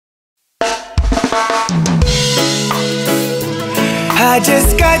I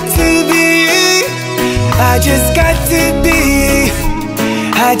just got to be, I just got to be,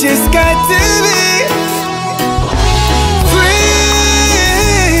 I just got to be free.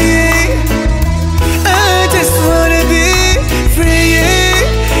 I just wanna be free.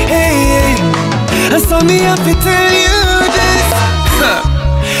 And so me up to tell you this.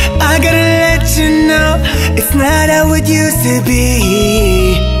 I gotta let you know it's not how it used to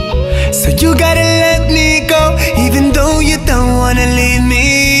be. So you gotta let me go, even though you don't wanna leave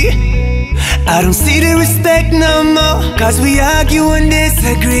me. I don't see the respect no more, cause we argue and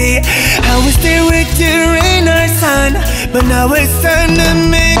disagree. I was there with you rain or sun, but now it's time to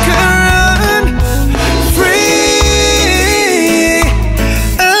make a run. Free,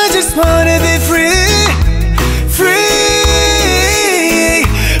 I just wanna be free. Free,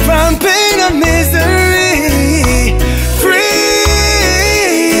 from pain and misery. Free,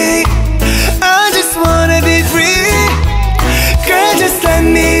 I just wanna be free. Girl, just let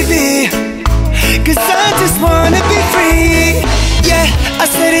me be, cause I just wanna be free. Yeah, I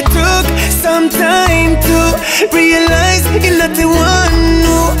said it took some time to realize you're not the one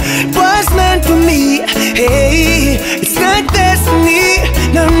who was meant for me. Hey, it's not destiny,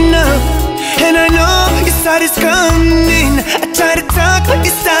 no, no. And I know you saw this coming. I try to talk, but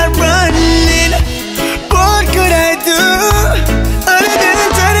you start running. What could I do other than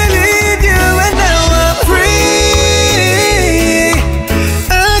try to leave you? And now I'm free.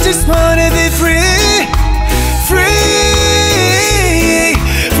 I just wanna be free. Free,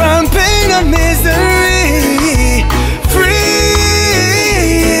 from pain and misery. Free,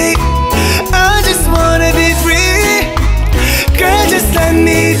 I just wanna be free. Girl, just let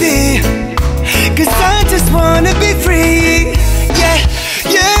me be, cause I just wanna be free. Yeah,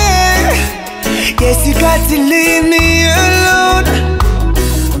 yeah. Yes, you got to leave me alone.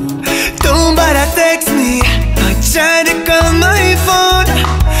 Don't bother text me, I try to call my phone.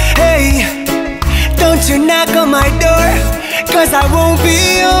 Hey, don't you knock on my door, cause I won't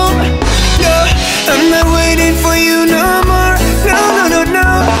be home. No, I'm not waiting for you no more. No, no, no, no,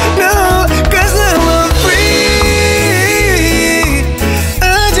 no, cause now I'm free. I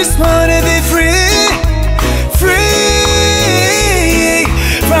just wanna be free. Free,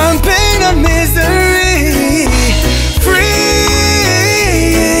 from pain and misery. Free,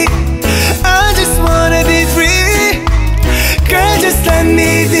 I just wanna be free. Girl, just let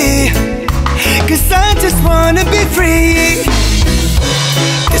me be, cause I just wanna be free.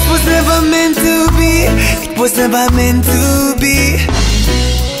 This was never meant to be. It was never meant to be.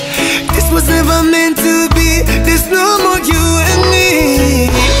 This was never meant to be. There's no more you and me.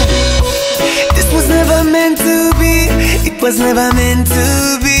 This was never meant to be. It was never meant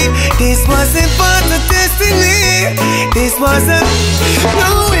to be. This wasn't part of destiny. This wasn't, no,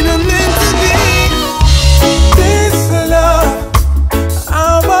 we're not meant to be. This love, I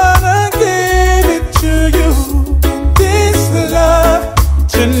wanna give it to you. This love,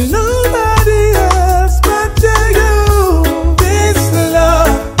 to nobody else but to you. This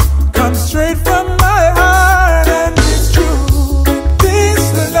love comes straight from my heart and it's true. This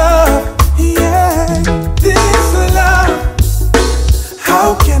love, yeah, this love.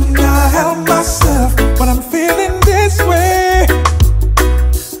 How can I help myself when I'm feeling this way?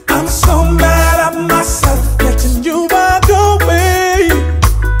 I'm so mad at myself, letting you walk away.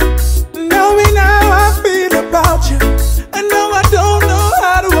 Knowing how I feel about you, and now I don't know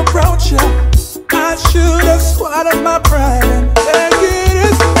how to approach you. I should have swallowed my pride and taken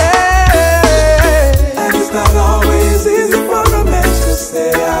it stay. And it's not always easy for a man to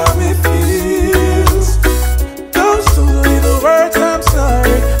say how it feels. Those two little words, I'm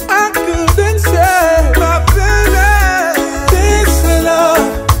sorry, I couldn't say. My baby, this love,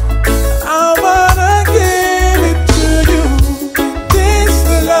 I wanna give it to you. This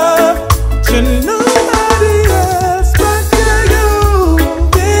love, to nobody else but to you.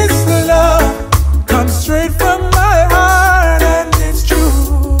 This love comes straight from my heart and it's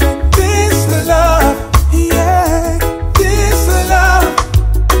true. This love, yeah, this love.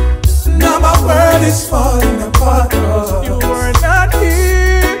 Now my world is falling apart. You were not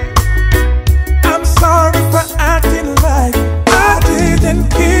here. I'm sorry for acting like I didn't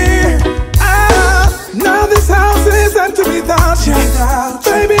care. Now this house isn't without you.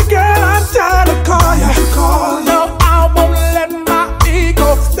 Baby girl, I'm tired of calling you. No, I won't let my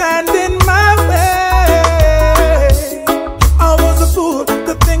ego stand in my way. I was a fool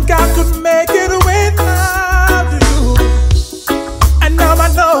to think I could make it without you. And now I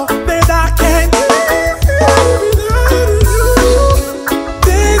know that I can't live without you.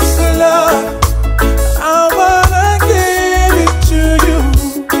 This love, I wanna give it to you.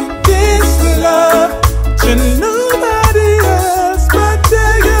 This love, to nobody else but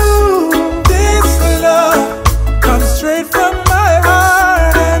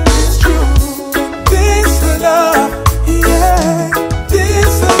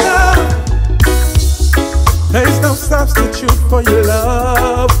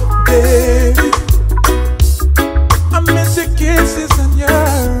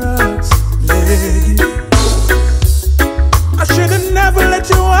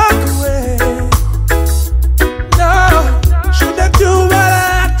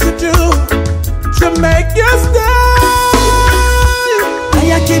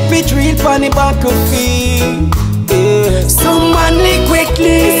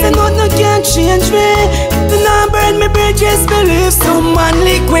bridges, believe some man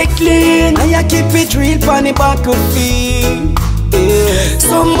liquid clean. And you keep it real pon the battlefield. Yeah.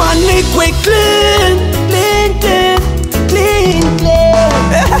 Some man liquid clean, clean, clean, clean, clean.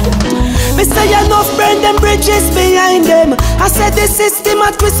 Me say enough burn them bridges behind them. I said the system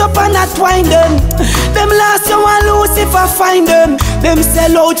a twist up and a twine them. Them last you and lose if I find them. Them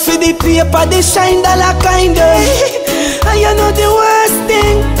sell out for the paper, they shine dollar kind of. And you know the worst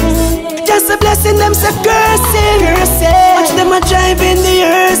thing, just a blessing, them say cursing. Watch them a driving the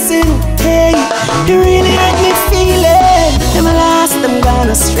hearsing. Hey, you really hurt me feeling. Them last, them gone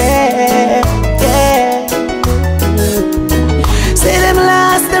astray. Yeah. Say them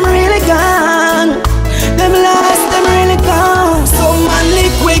last, them really gone. Them last, them really gone. Some man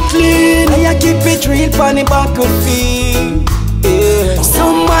liquid clean, and you keep it real pon the battlefield. Yeah.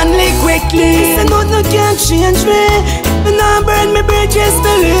 Some man liquid clean, say nothing can change me. Me nah burn me bridges,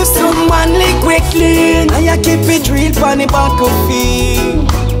 believe. Some man liquid clean, and you keep it real pon the battlefield.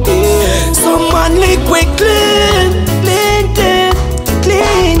 Yeah. Some man liquid clean, clean, clean,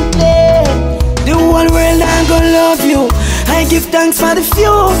 clean, clean. The whole world I'm gonna love you. I give thanks for the few,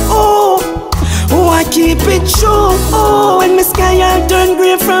 oh I keep it true, oh when my sky all turn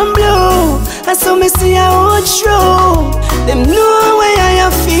grey from blue, and so me see I hold true. Them know where I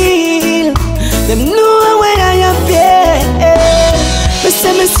feel, them know where I feel. Me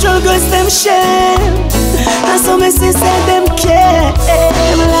say me struggles, them share, and so me see say them care.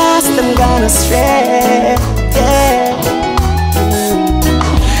 Them last, them gone astray, yeah.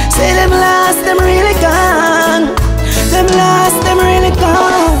 Say them last, them really gone. Them last, them really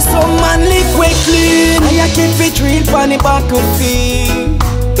gone. Some man liquid clean, and you keep it real pon the battlefield.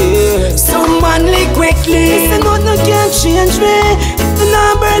 Yeah. Some man liquid clean, say nothing can change me. Me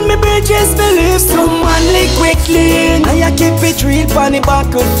nah burn me bridges, believe. Some man liquid clean, and you keep it real pon the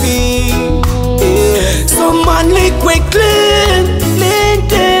battlefield. Yeah. Some man liquid clean, clean,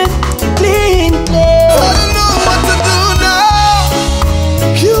 clean, clean, clean. I don't know what to do now.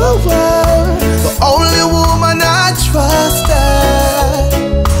 You were the only woman I trusted.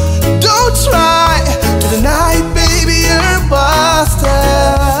 Don't try to deny it, baby, you're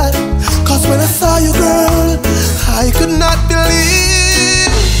busted. Cause when I saw you, girl, I could not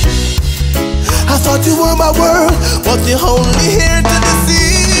believe. I thought you were my world, but you're only here to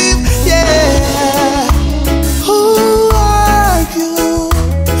deceive. Yeah. Who are you?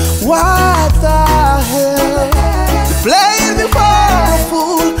 What the hell? You played me for a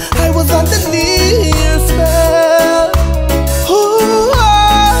fool. I was underneath your spell. Who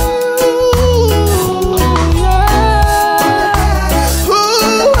are you? Yeah. Who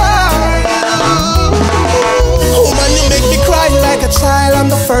are you? Woman, you make me cry like a child on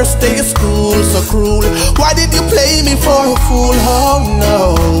the first day of school. So cruel. Why did you play me for a fool? Oh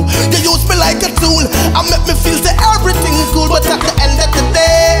no. You used me like a tool. I make me feel that everything's cool, but at the end of the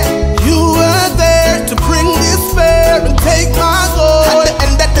day, you were there to bring despair and take my goal. At the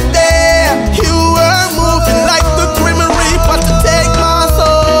end of the day, you were moving like the Grim Reaper to take my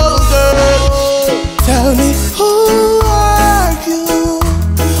soul, girl. Tell me, who are you?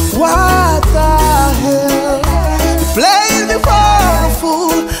 What the hell? You played me for a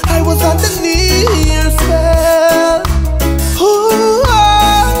fool. I was underneath your spell. Who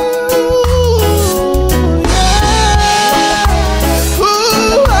are you? Yeah. Who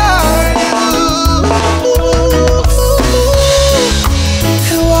are you?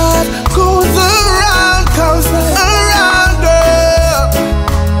 What goes around comes around, girl.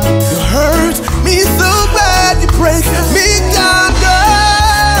 You hurt me so bad, you break me down,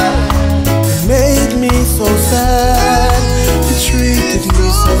 girl. You made me so sad, you treated me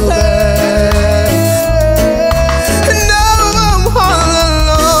so bad. And now I'm all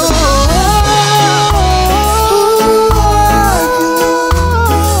alone. Who are you?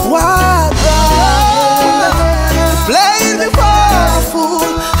 What the hell? You played me for a fool.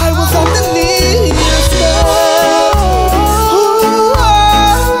 I was underneath your spell. Who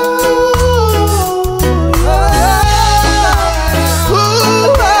are you? Who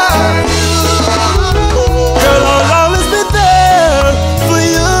are you? Girl, I'll always be there for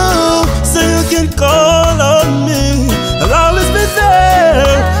you, so you can call on me. I'll always be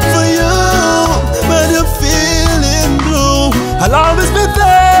there for you when you're feeling blue. I'll always be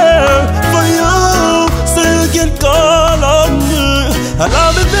there for you, so you can call on me. I'll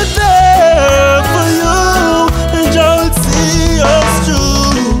always be there for you, and Jah will see us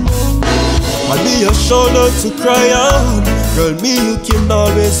through. I'll be your shoulder to cry on. Girl, me you can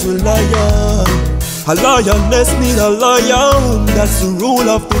always rely on. A lioness need a lion. That's the rule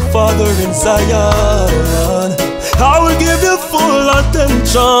of the Father in Zion. I will give you full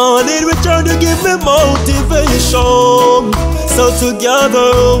attention. It return to give me motivation. So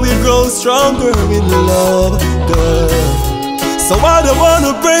together we grow stronger in love, girl. So I don't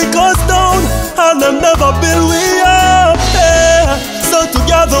wanna break us down, and I'll never build we up, yeah. So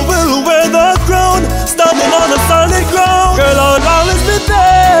together we'll wear the crown, standing on a solid ground. Girl, I'll always be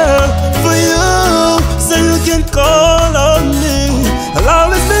there for you, so you can call on me. I'll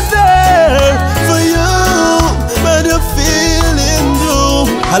always be there for you when you're feeling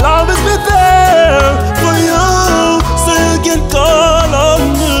blue. I'll always be there for you, so you can call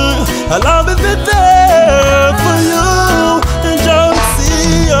on me. I'll always be there for you, and I'll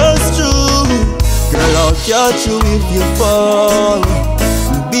see us through. Girl, I'll catch you if you fall,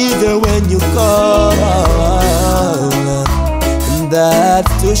 be there when you call, and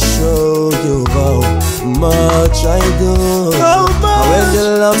that's to show you how much I do. When you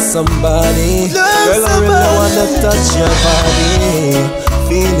love somebody, girl, I really wanna touch your body,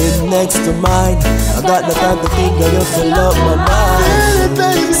 feel it next to mine. I got the time to think that you fill up my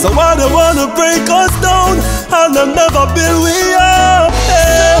mind. So I don't wanna break us down, and I'll never build we up,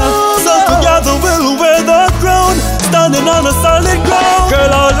 yeah. So together we'll wear the crown, standing on a solid ground.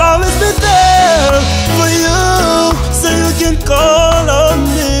 Girl, I'll always be there for you, so you can call on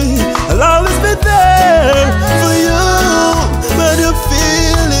me. I'll always be there for you when you're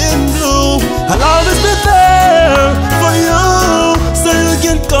feeling blue. I'll always be there for you, so you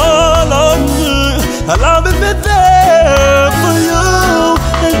can call on me. I'll always be there for you,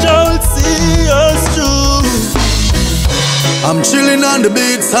 and I'll see us through. I'm chilling on the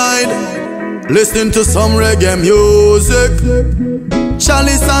beach side, listening to some reggae music.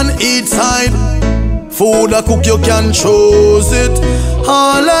 Chalice on each side, food I cook you can choose it.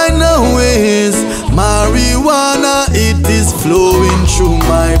 All I know is marijuana, it is flowing through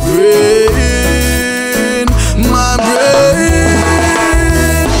my brain, my brain.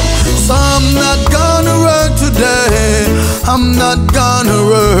 So I'm not gonna work today, I'm not gonna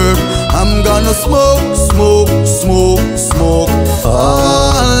work. I'm gonna smoke, smoke, smoke, smoke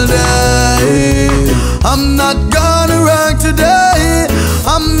all day. I'm not gonna work today,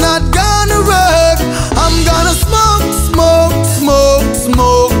 I'm not gonna work. I'm gonna smoke, smoke, smoke,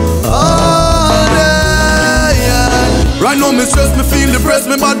 smoke all day, yeah. Right now me stress, me feel depressed,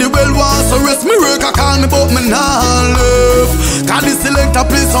 me body well wants to rest. Me work, I call me but me nah love. Cause this selector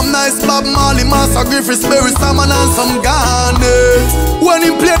play some nice Bob Marley, Master Griffith, Sperry, Salmon and some garnets. When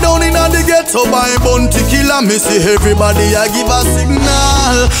he play down in the ghetto by Bounty Killer, me see everybody I give a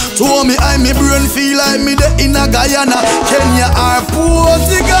signal. To me I me brain feel like me the in a Guyana, Kenya or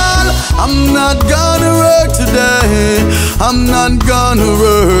Portugal. I'm not gonna work today, I'm not gonna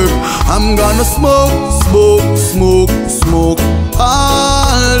work. I'm gonna smoke, smoke, smoke, smoke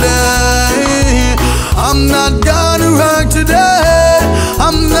all day. I'm not gonna work today,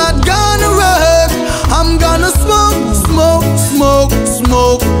 I'm not gonna work. I'm gonna smoke, smoke, smoke,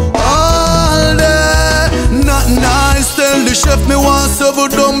 smoke all day. Not nice, tell the chef me want serve a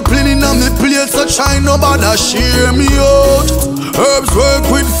dumpling in a me plate, so try nobody share me out. Herbs work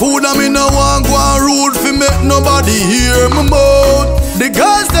with food, I me no want go on rude fi make nobody hear me mouth. The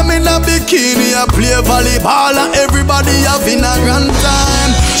girls them in a bikini a play volleyball, and everybody having a grand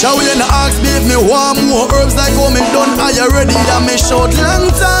time. Shall we ask me if me want more herbs like how me done? Are you ready? I me short long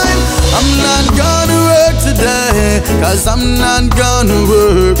time. I'm not gonna work today, cause I'm not gonna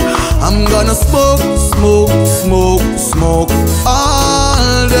work. I'm gonna smoke, smoke, smoke, smoke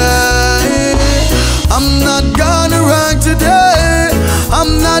all day. I'm not gonna work today,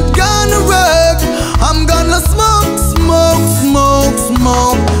 I'm not gonna work. I'm gonna smoke, smoke, smoke,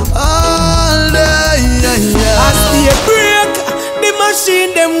 smoke all day, yeah, yeah. As they break, the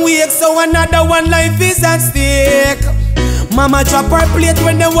machine them wake, so another one life is at stake. Mama drop her plate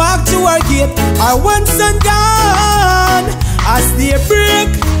when they walk to her gate. I want son gone. As they break,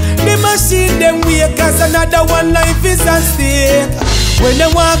 the machine them wake, cause another one life is at stake. When they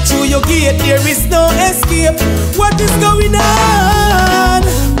walk through your gate, there is no escape. What is going on?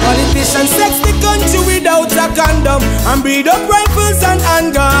 Politicians sex the country without a condom, and breed up rifles and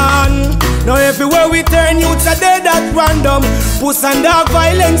handgun. Now everywhere we turn, youths are dead at random. Puss and dog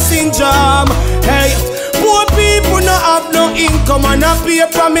violence syndrome. Hey, poor people no have no income, and a pay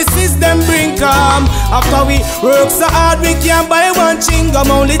promises them bring come. After we work so hard, we can't buy one chingum.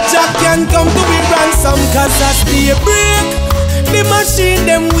 Only Jack can come to we ransom, cause that's the break. The machine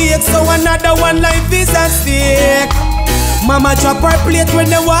them wake, so another one life is at stake. Mama drop her plate when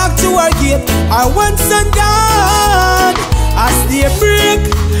they walk to her gate. I want son gone. As they break,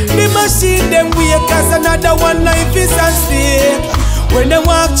 the machine them wake, cause another one life is at stake. When they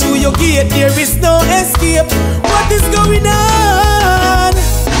walk through your gate, there is no escape. What is going on?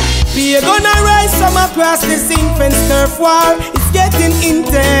 Be gonna rise from across the zinc fence. Turf war, it's getting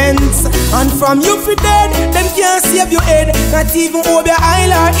intense. And from you for dead, them can't save your head. Not even over your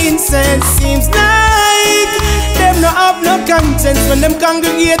oil or incense. Seems like them no have no conscience when them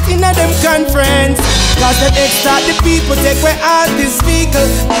congregate in a them conference. Cause them extort the people, take away all this vehicle,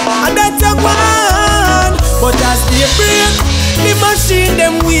 and that's a one. But as they break, the machine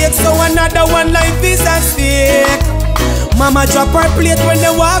them wake. So another one life is at stake. Mama drop her plate when they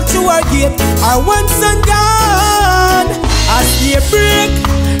walk through her gate. Our one son gone. As they break,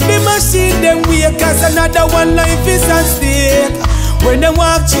 the machine them wake. Cause another one life is at stake. When they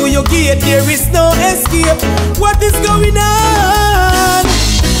walk through your gate, there is no escape. What is going on?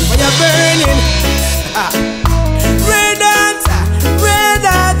 Fire burning. Red hot, red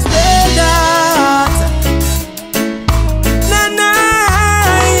hot, red hot. Not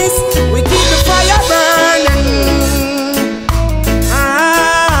nice. We keep the fire burning.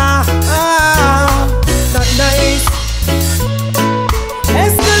 Not nice.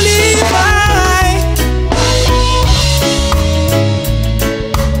 Exco Levi.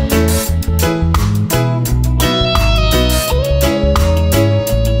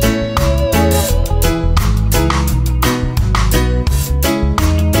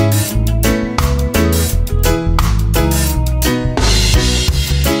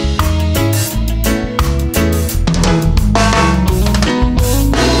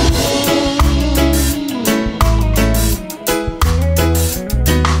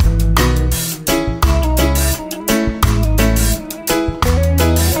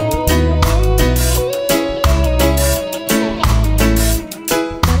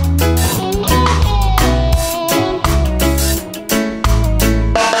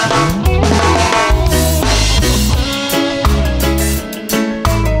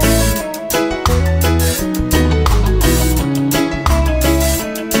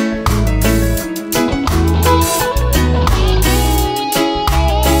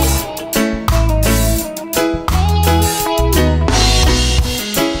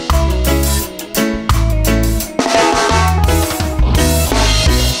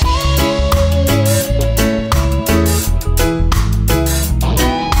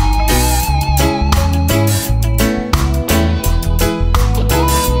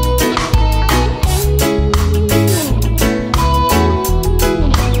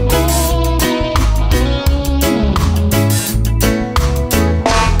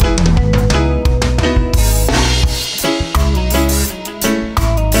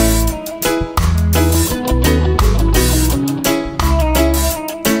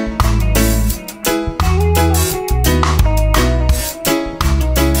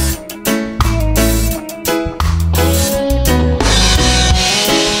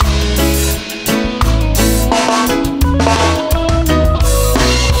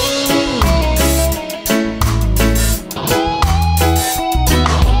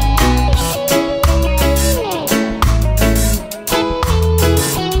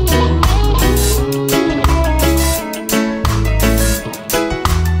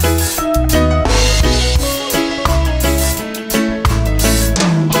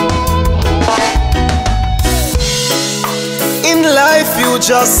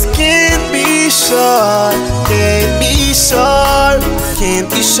 Just can't be sure, can't be sure, can't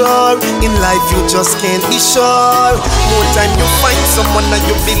be sure. In life you just can't be sure. More time you find someone that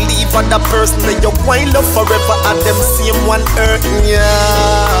you believe on the person that you wind up forever and them same one hurting ya.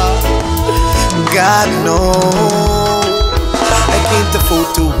 God knows I can't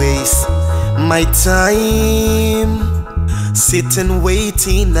afford to waste my time sitting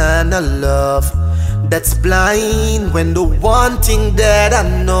waiting on a love that's blind, when the one thing that I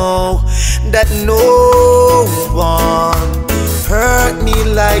know, that no one hurt me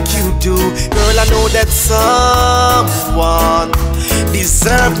like you do. Girl, I know that someone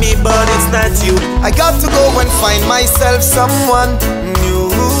deserve me, but it's not you. I got to go and find myself someone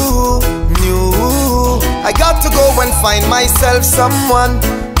new. I got to go and find myself someone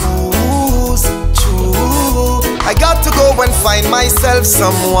who's true. I got to go and find myself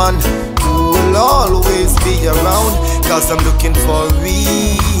someone will always be around. Cause I'm looking for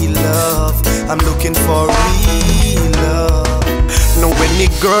real love. I'm looking for real love. Now any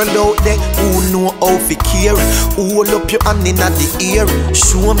girl out there who know how to care, hold up your hand in the air.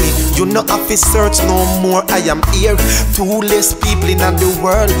 Show me you not have to search no more. I am here. Too less people in the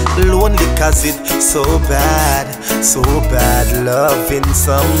world lonely, cause it's so bad loving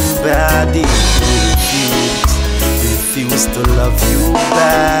somebody who refuse to love you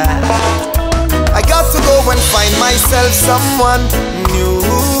back. I got to go and find myself someone new.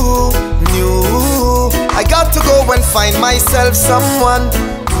 I got to go and find myself someone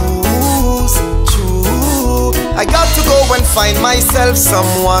who's true. I got to go and find myself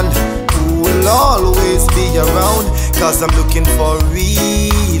someone who will always be around. Cause I'm looking for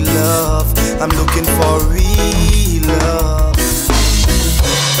real love. I'm looking for real love.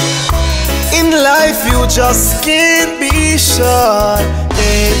 In life you just can't be sure.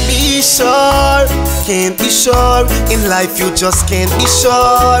 Can't be sure. Can't be sure. In life you just can't be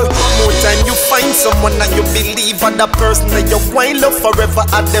sure. More time you find someone and you believe in the person that you want love forever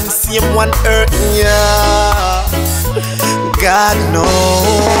at them same one earth. Yeah, God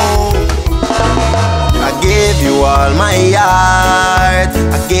knows. I gave you all my heart.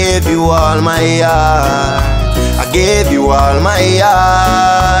 I gave you all my heart. I gave you all my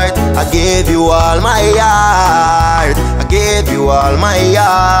heart. I gave you all my heart. I gave you all my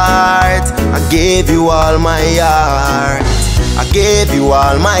heart. I gave you all my heart. I gave you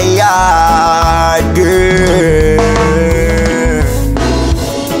all my heart, girl.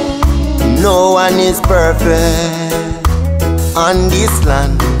 No one is perfect on this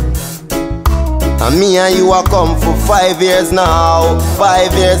land. And me and you are come for 5 years now,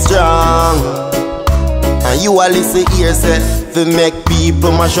 5 years strong. And you are listen here, say, to make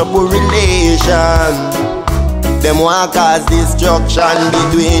people mash up a relation. Them want cause destruction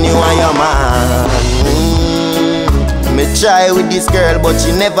between you and your man. Me try with this girl, but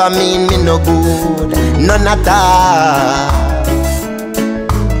she never mean me no good. None at all.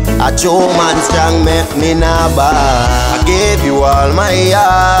 A true man strong make me nah bad. I gave you all my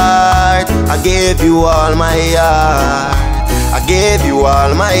heart. I gave you all my heart. I gave you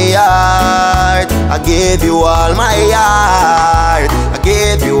all my heart. I gave you all my heart. I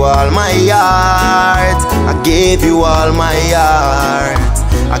gave you all my heart. I gave you all my heart.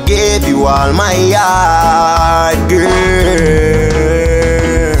 I gave you all my heart, girl.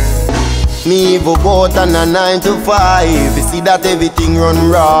 Me even go out on a 9 to 5. You see that everything run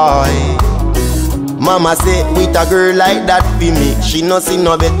right. Mama say with a girl like that for me, she no see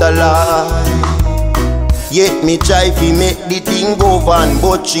no better life. Yet me try fi make the thing go van,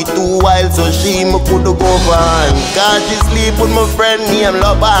 but she too wild so she me could go van. Cause she sleep with my friend named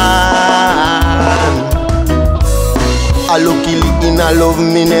Loban. I lucky in a love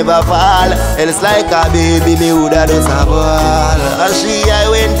me never fall. Else like a baby me woulda just a ball. And she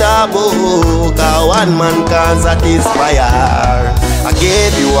I went a book, a one man can't satisfy her. I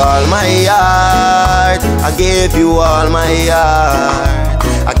gave you all my heart. I gave you all my heart.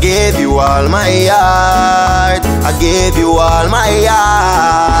 I gave you all my heart. I gave you all my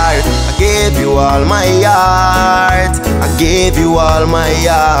heart. I gave you all my heart. I gave you all my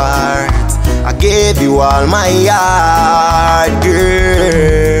heart. I gave you all my heart,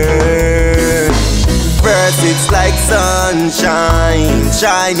 girl. First it's like sunshine,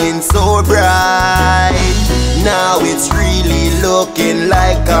 shining so bright. Now it's really looking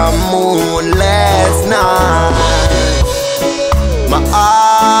like a moonless night. My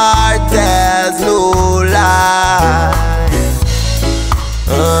heart has no light.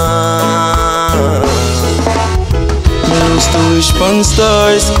 I used to wish upon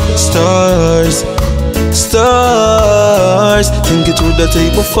stars, stars, stars. Think it would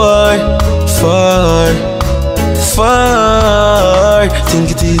take me far, far, far.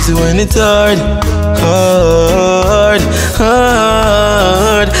 Think it easy when it's hard, hard,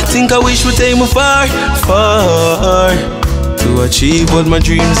 hard. Think I wish would take me far, far, to achieve what my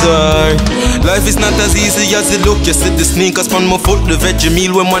dreams are. Life is not as easy as it look. You see the sneakers on my foot, the veggie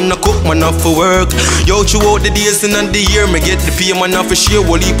meal when man a cook, man off for work. Yo, throughout the days and the year, me get the pay, man off for share.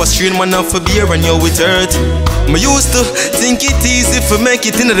 Whole heap of strain, man off for beer, and yo, it hurt. Me used to think it easy for make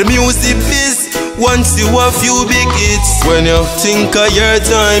it into the music biz. Once you a few big hits, when you think of your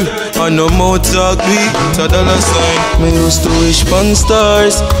time, I no more talk big to dollar sign. Me used to wish upon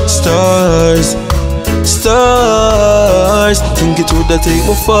stars, stars, stars. Think it would take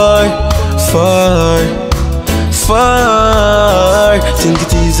me far, far, far. Think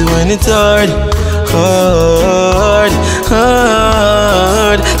it easy when it's hard, hard,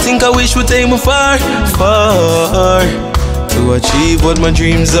 hard. Think I wish would take me far, far, to achieve what my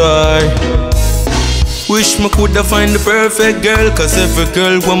dreams are. Wish me coulda find the perfect girl, cause every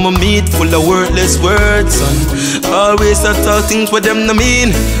girl want me meet full of worthless words. And always I talk things with them no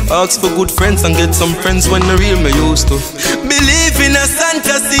mean. Ask for good friends and get some friends when the real me used to believe in a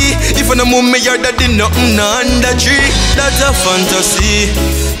fantasy. If I no move me yard that did nothing under tree. That's a fantasy.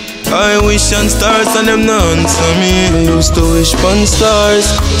 I wish on stars and them no answer me. I used to wish on stars,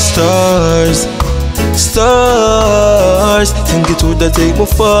 stars, stars. Think it would take me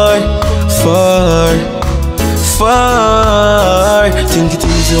far, far, far. Think it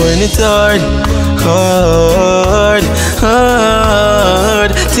easy when it's hard, hard,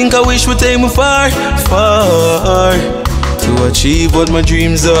 hard. Think I wish would take me far, far, to achieve what my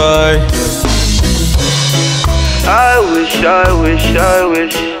dreams are. I wish, I wish, I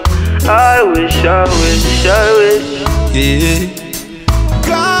wish, I wish, I wish, I wish. Yeah.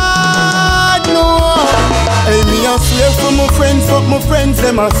 God no. Hey, me I swear for my friends, but my friends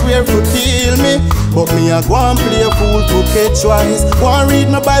them I swear for kill me. But me I go and play a fool to catch wise. Go and read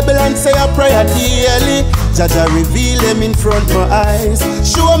my Bible and say a prayer daily. Jaja reveal them in front my eyes.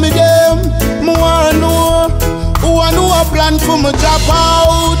 Show me them, me wanna know. Who I know a plan for me drop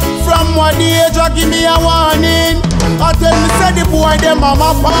out. From what the age I give me a warning. I tell me say the boy them a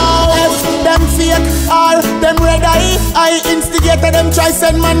map out. Them fake, all them red eye. I instigated them try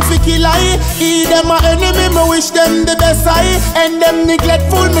send man fi kill I. He them a enemy, me wish them the best I. And them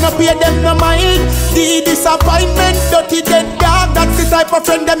neglectful, me no pay them no mind. The disappointment, dirty dead dog. That's the type of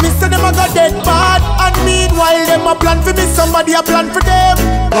friend them miss, so them a go dead bad. And meanwhile them a plan for me, somebody a plan for them.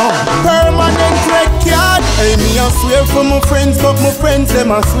 Permanent red card. Hey, me I swear for my friends, but my friends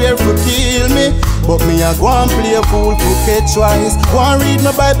them I swear for kill me. But me I go and play a fool for catch wise. Go and read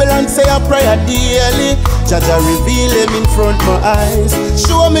my Bible and say a prayer daily. Jaja reveal them in front my eyes.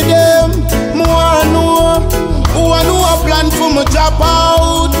 Show me them, me wanna know. Who I know a plan for me drop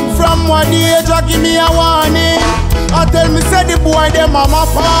out. From what the age I give me a warning. I tell me say the boy them a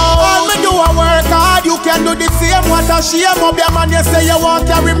map out. All me do a work hard, you can do the same. What a shame, up your man you say you won't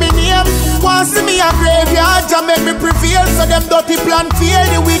carry me name. Want see me a graveyard, just make me prevail. So them dirty plan fail,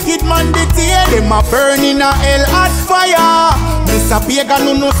 the wicked man detail. Them a burn in a hell hot fire. Miss a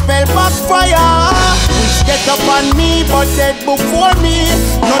pagan who no spell backfire. Wish get up on me, but dead before me.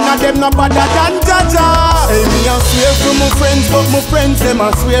 None of them no better than Jaja. Hey, me I swear for my friends, but my friends them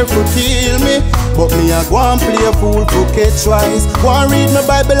I swear for kill me. But me I go and play a fool for catch wise. Go and read my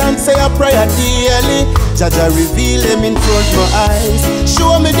Bible and say a prayer daily. Jaja reveal them in front my eyes.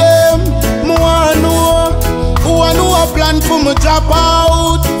 Show me them, me wanna know. Who I know a plan for me drop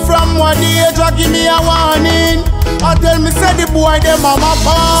out. From what the age I give me a warning. I tell me say the boy them a map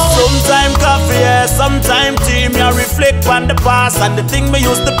out. Sometime coffee, yeah, sometime tea. Me I reflect on the past and the thing me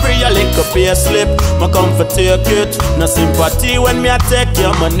used to pray. I lick a pay slip, me come for take it. No sympathy when me I take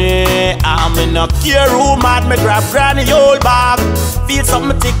your money. I'm in a care room, mad me grab granny old bag. Feel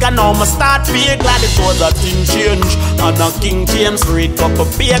something thick and now me start feel glad it was a thing change. And a King James read up a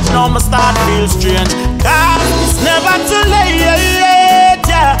page, now me start feel strange. Cause it's never too late, yeah.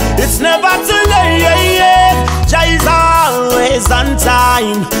 It's never too late. Jah is always on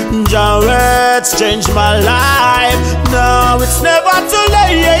time. Jah words change my life. No, it's never too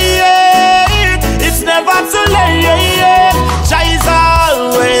late. It's never too late. Jah is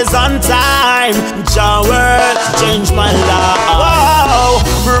always on time. Jah words change my life. Wow.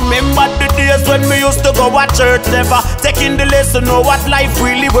 Remember the days when me used to go to church, never taking the lesson, know what life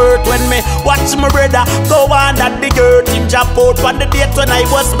really worth. When me watch my brother go on that the earth, him jump out on the date when I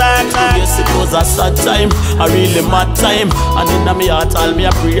was back. Yes, it was a sad time, a really mad time. And in my heart, all me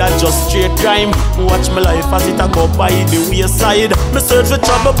a pray, I just straight crime. Watch my life as it a go by the wayside. Me search for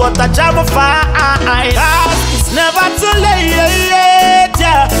trouble, but I jam a find. It's never too late,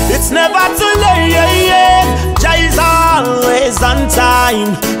 yeah. It's never too late. Jah is always on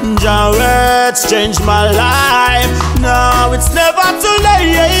time. Jah words change my life. No, it's never too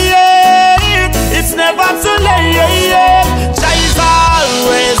late. It's never too late. Jah is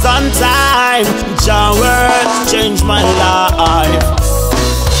always on time. Jah words change my life.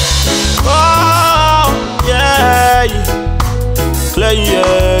 Oh, yeah.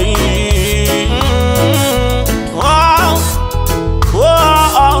 Yeah.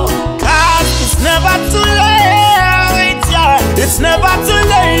 Oh, cause it's never too late, yeah. It's never too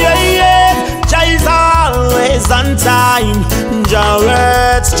late. Jah is always on time. Jah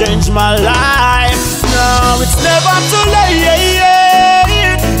words change my life. No, it's never too late.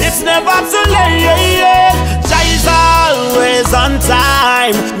 It's never too late. Jah is always on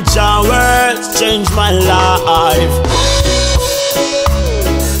time. Jah words change my life.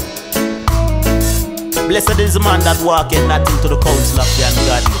 Blessed is the man that walketh not into the counsel of the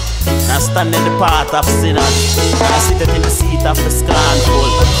ungodly, and stand in the path of sinners, and sitteth in the seat of the scornful.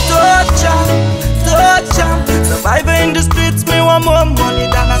 Toucha, Toucha, survivor in the streets, me want more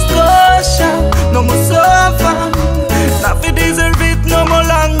money than a Scotia. No more suffer, not for deserve it no more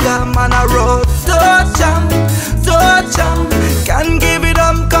longer. Man I road Toucha, Toucha, can't give it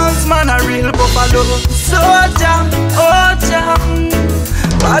up cause man a real buffalo. Toucha, oh jam,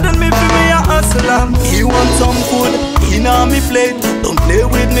 pardon me for me a hustler. plate. Don't play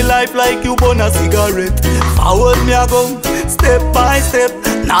with me life like you burn a cigarette. Forward me a go, step by step.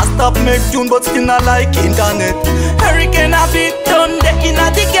 Not stop make tune but still not like internet. Hurricane a beat done the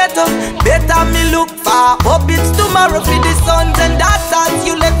inna the ghetto. Better me look far up, it's tomorrow for the sons and daughters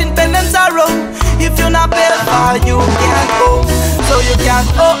you left in pen and sorrow. If you not pay far you can't go. So you can't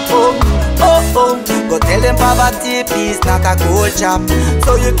go tell them poverty peace not a gold job.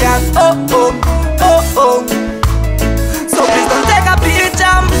 So you can't so please don't take a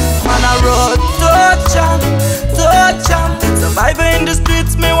picture. Man a road Toucha. Survivor in the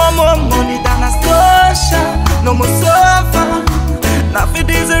streets, me want more money than a social. No more suffer, not fi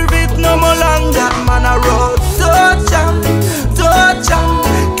deserve it no more longer. Man a road Toucha.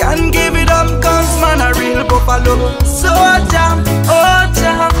 Can't give it up cause man a real buffalo soldier.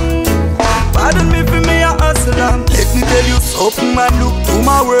 Pardon me for me a hustler. Let me tell you something, man, look to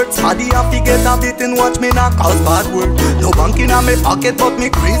my words. Paddy have to get a bit and watch me not cause bad word. No bank in my pocket but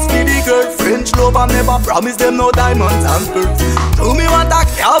me crease for the girl. French love I never promise them no diamonds and pearls. True me want a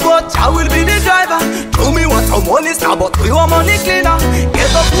car but I will be the driver. True me want some money star but we want money cleaner.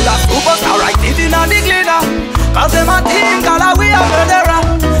 Get up full of superstar right it in a the glitter. Cause them a think all we a murderer.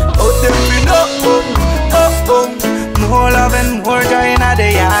 But them we know more love and more joy in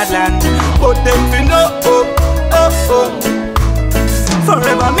the yardland. But them we know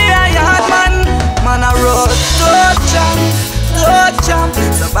forever me a yard man. Man a road Toucha.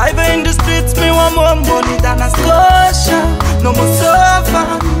 Survivor in the streets, me want more money than a Scotia. No more suffer,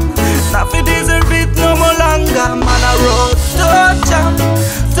 not fi deserve it no more longer. Man a road Toucha.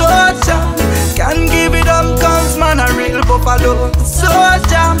 Can't give it up cause man a real buffalo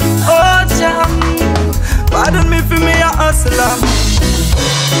soldier. Pardon me for me a hustler.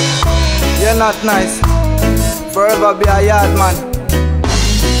 You're not nice. Forever be a yard man.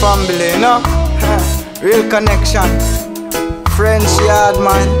 Family, you know? Real connection. French yard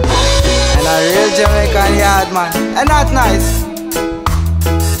man and a real Jamaican yard man. And not nice.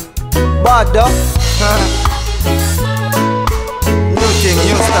 Bad though. New thing,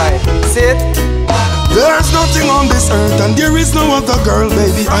 new style. See it? There's nothing on this earth and there is no other girl,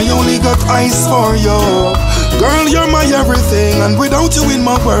 baby. I only got eyes for you. Girl, you're my everything, and without you in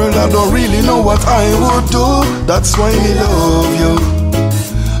my world, I don't really know what I would do. That's why me love you.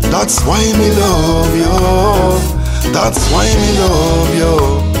 That's why me love you. That's why me love you.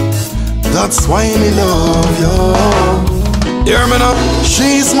 That's why me love you. Hear me now.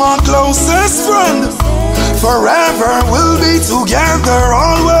 She's my closest friend. Forever we'll be together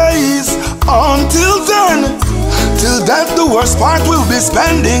always. Until then, till death the worst part, we'll be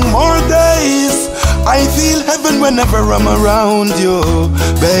spending more days. I feel heaven whenever I'm around you,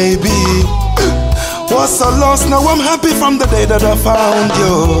 baby. Was a loss, now I'm happy from the day that I found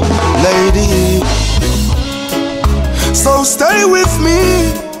you, lady. So stay with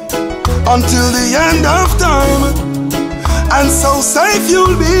me until the end of time, and so safe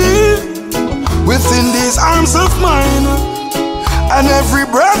you'll be within these arms of mine. And every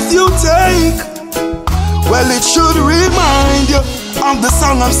breath you take, well, it should remind you of the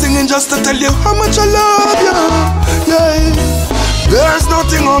song I'm singing just to tell you how much I love you. Yeah. There's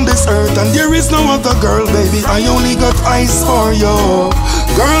nothing on this earth and there is no other girl, baby. I only got eyes for you.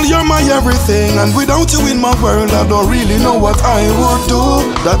 Girl, you're my everything, and without you in my world, I don't really know what I would do.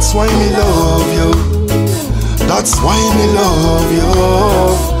 That's why me love you. That's why me love you.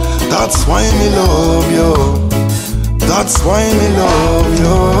 That's why me love you. That's why me love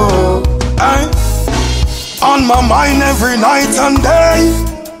you. On my mind every night and day.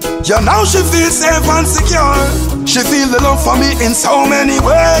 Yeah, now she feels safe and secure. She feel the love for me in so many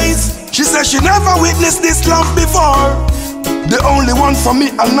ways. She says she never witnessed this love before. The only one for me,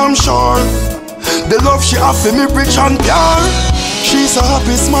 and I'm sure the love she offer me rich and pure. She's so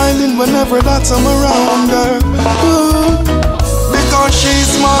happy smiling whenever that I'm around her. Because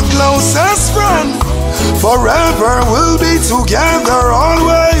she's my closest friend. Forever we'll be together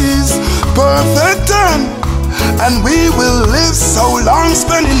always. Perfect time, and we will live so long,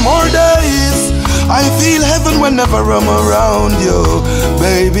 spending more days. I feel heaven whenever I'm around you,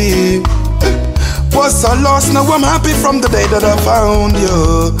 baby. Was a loss, now I'm happy from the day that I found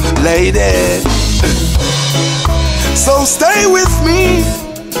you, lady. So stay with me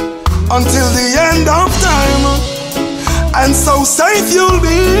until the end of time, and so safe you'll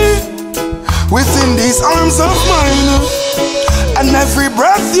be within these arms of mine. And every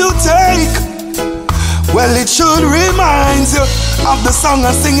breath you take, well, it should remind you of the song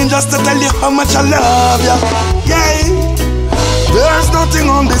I'm singing just to tell you how much I love you. Yeah. There's nothing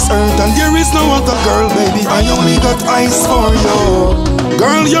on this earth and there is no other girl, baby. I only got eyes for you.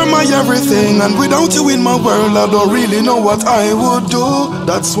 Girl, you're my everything, and without you in my world, I don't really know what I would do.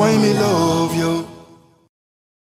 That's why me love you.